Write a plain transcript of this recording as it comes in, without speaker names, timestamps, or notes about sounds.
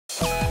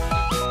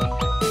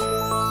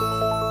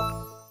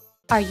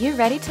Are you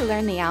ready to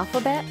learn the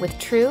alphabet with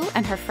True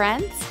and her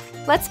friends?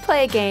 Let's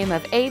play a game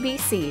of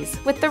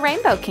ABCs with the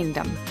Rainbow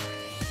Kingdom.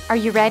 Are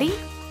you ready?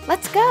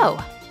 Let's go!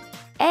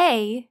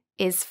 A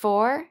is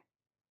for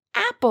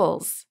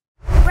apples.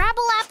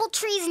 Grabble apple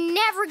trees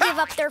never give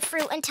up their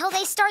fruit until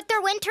they start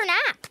their winter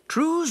nap.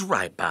 True's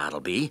right,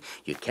 Bartleby.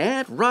 You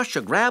can't rush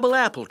a grabble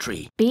apple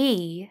tree.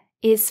 B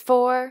is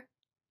for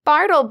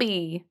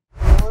Bartleby.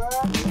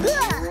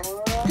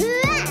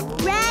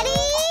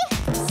 Ready,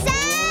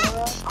 set.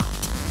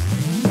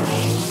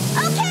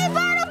 Okay,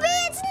 Bartleby,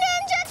 it's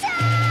ninja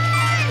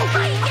time!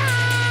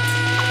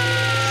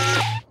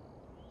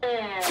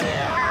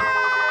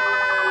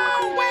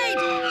 Oh, wait!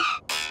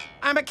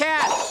 I'm a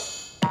cat.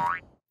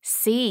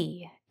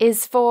 C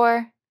is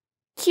for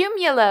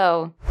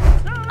Cumulo.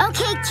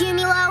 Okay,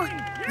 Cumulo,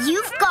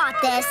 you've got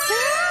this.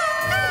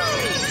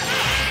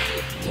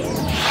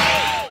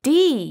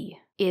 D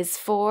is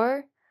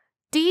for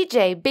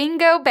DJ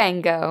Bingo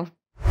Bango.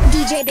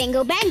 DJ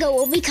Bingo Bango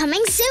will be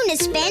coming soon to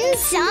spin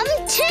some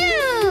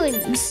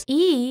tunes.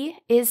 E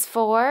is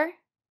for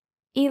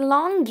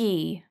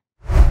Elongi.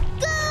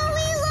 Go,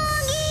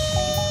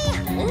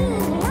 Elongi!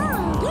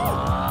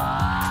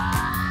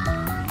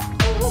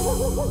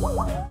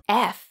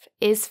 F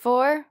is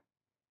for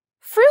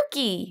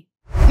Fruki.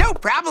 No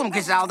problem,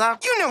 Griselda.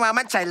 You know how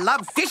much I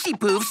love fishy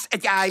poofs.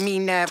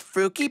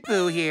 Fruki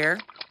Poo here.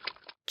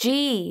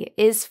 G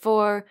is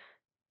for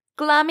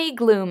Glummy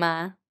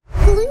Gluma.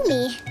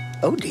 Gloomy,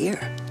 Oh, dear.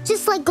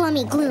 just like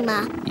Glummy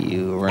Glooma.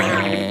 You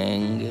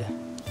rang.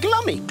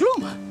 Glummy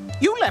Glooma,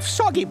 you left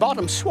Soggy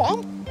Bottom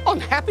Swamp on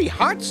Happy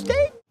Hearts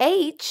Day?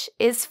 H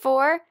is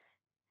for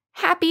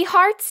Happy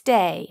Hearts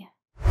Day.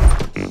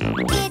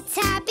 It's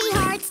Happy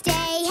Hearts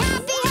Day,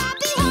 Happy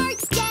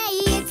Hearts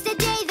Day. It's the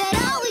day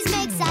that always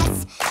makes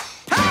us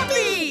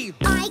Happy!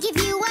 I give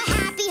you a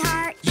happy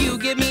heart. You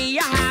give me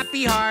a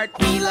happy heart.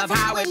 We love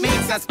how it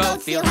makes us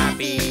both feel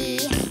happy.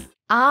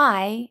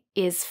 I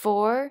is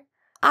for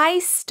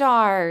Ice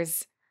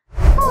Stars.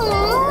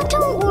 Oh,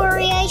 don't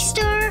worry, Ice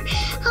Star.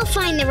 I'll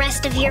find the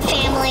rest of your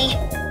family.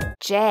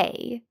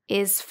 J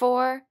is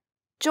for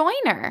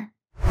Joiner.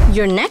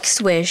 Your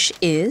next wish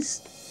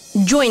is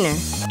Joiner.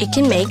 It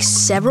can make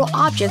several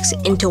objects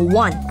into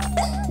one.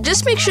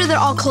 Just make sure they're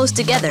all close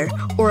together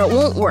or it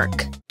won't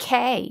work.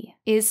 K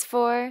is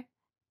for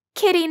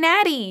Kitty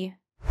Natty.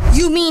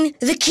 You mean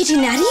the Kitty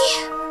Natty?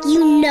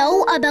 You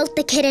know about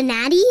the Kid and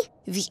Natty?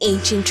 The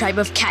ancient tribe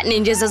of cat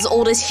ninjas as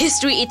old as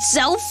history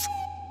itself?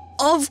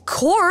 Of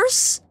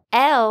course.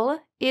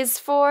 L is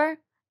for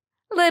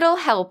Little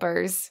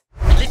Helpers.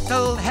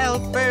 Little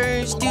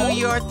helpers, do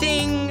your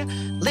thing.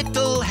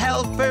 Little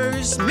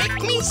helpers, make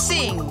me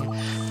sing.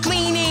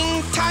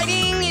 Cleaning,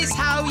 tidying is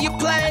how you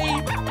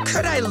play.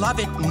 Could I love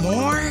it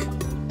more?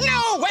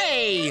 No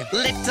way!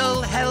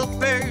 Little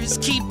helpers,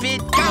 keep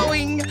it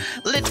going.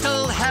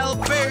 Little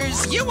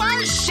helpers, you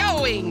are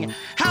showing.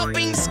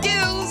 Helping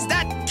skills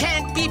that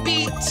can't be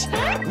beat.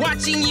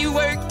 Watching you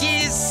work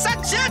is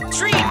such a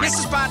treat.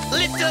 Mrs. Spot,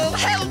 little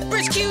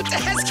helpers, cute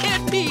as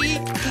can be.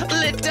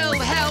 Little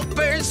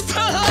helpers,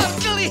 full of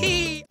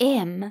glee.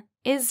 M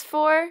is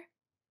for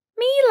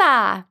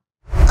Mila.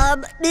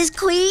 Miss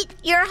Queen,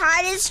 your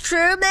height is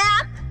true,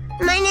 ma'am?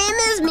 My name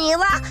is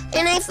Mila,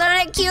 and I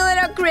found a cute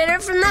little critter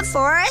from the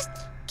forest.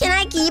 Can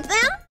I keep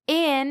him?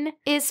 N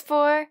is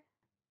for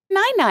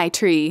Nine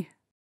Tree.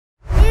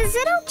 Is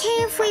it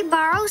okay if we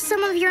borrow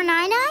some of your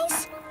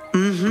nine-eyes?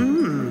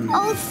 Mm-hmm.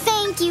 Oh,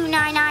 thank you,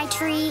 Nine-Eye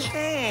Tree.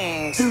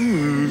 Thanks.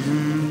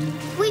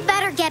 We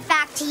better get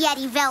back to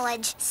Yeti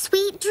Village.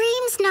 Sweet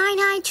dreams,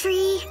 Nine-Eye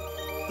Tree.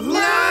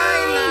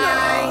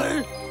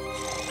 Nine-Eye.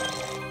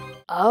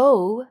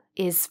 O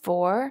is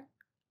for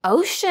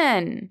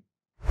Ocean.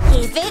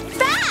 Give it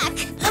back!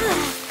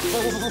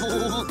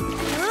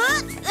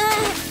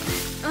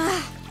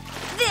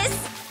 This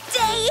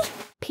day...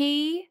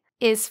 P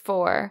is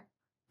for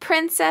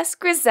Princess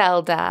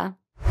Griselda.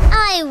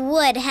 I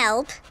would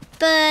help,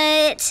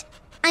 but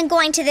I'm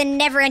going to the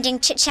never-ending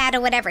chit-chat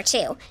or whatever,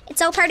 too.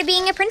 It's all part of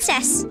being a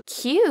princess.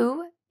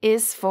 Q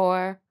is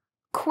for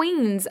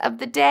Queens of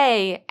the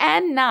Day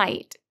and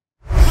Night.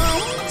 The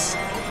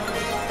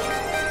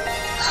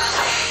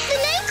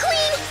Night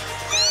Queen!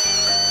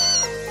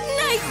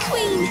 Night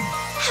Queen!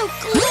 How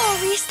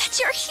glorious that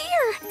you're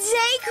here!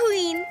 Day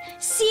Queen,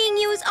 seeing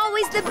you is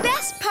always the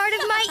best part of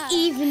my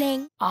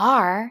evening.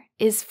 R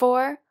is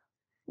for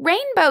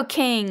Rainbow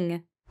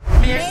King.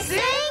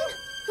 Missing?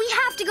 We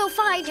have to go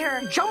find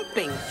her.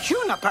 Jumping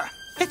Juniper.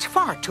 It's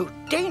far too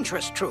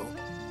dangerous, True.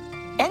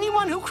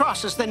 Anyone who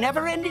crosses the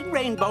never-ending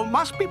rainbow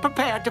must be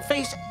prepared to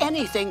face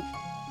anything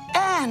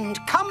and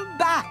come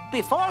back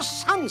before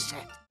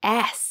sunset.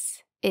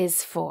 S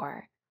is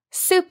for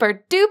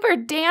Super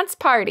Duper Dance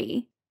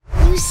Party.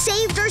 You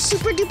saved our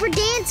super-duper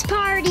dance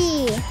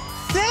party.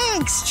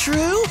 Thanks,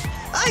 True.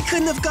 I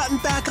couldn't have gotten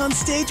back on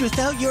stage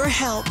without your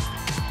help.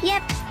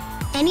 Yep.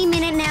 Any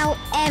minute now,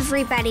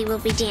 everybody will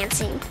be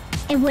dancing.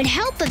 It would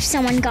help if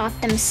someone got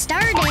them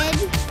started.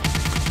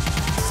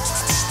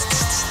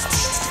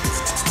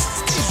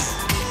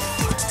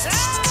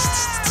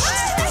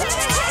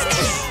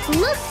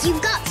 Look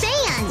You've got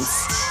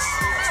fans.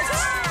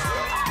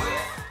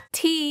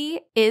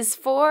 T is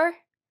for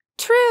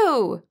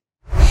true.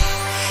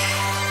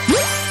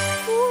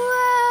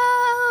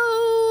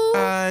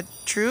 Whoa!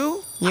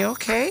 True? You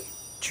okay?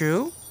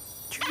 True?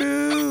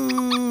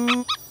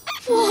 True.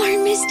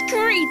 Warmest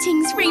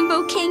greetings,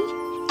 Rainbow King.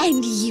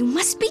 And you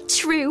must be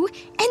True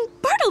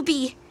and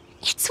Bartleby.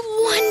 It's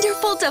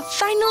wonderful to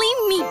finally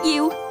meet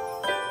you.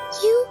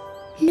 You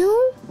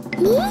know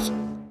me?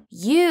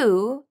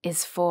 U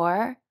is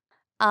for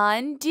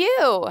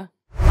undo.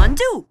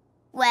 Undo.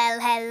 Well,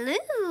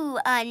 hello,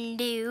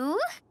 Undo.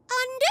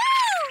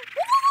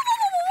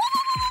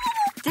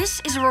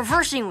 This is a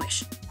reversing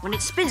wish. When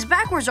it spins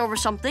backwards over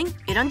something,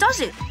 it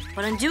undoes it.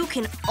 But undo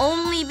can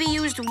only be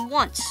used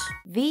once.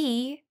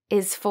 V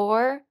is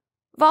for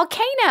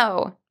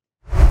volcano.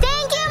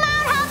 Thank you,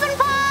 Mount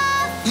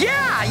Huffenpuff!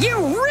 Yeah, you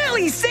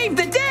really saved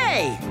the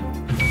day!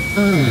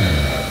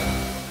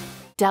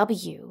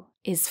 W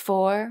is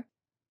for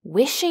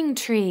wishing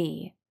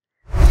tree.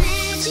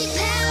 Magic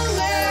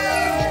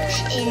power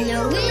in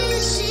the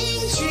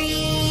wishing tree.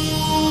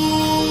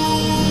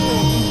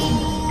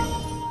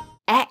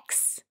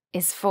 X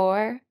is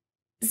for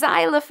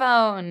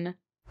xylophone.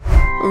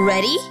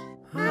 Ready?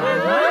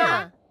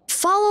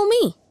 Follow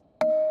me.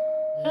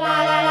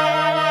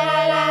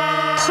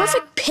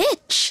 Perfect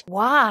pitch.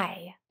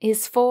 Y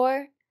is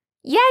for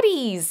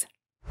yetis.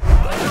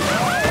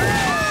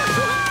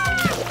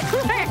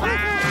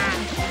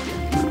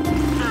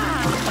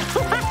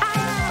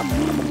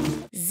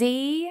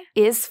 Z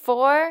is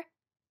for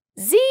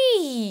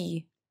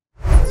Z.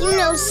 You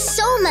know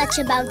so much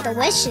about the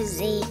wishes,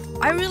 Z.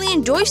 I really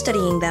enjoy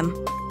studying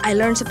them. I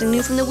learn something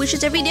new from the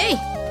wishes every day.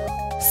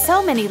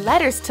 So many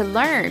letters to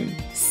learn,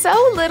 so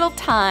little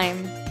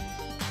time.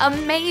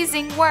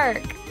 Amazing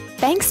work!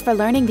 Thanks for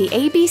learning the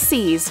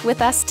ABCs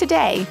with us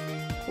today.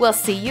 We'll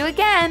see you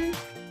again.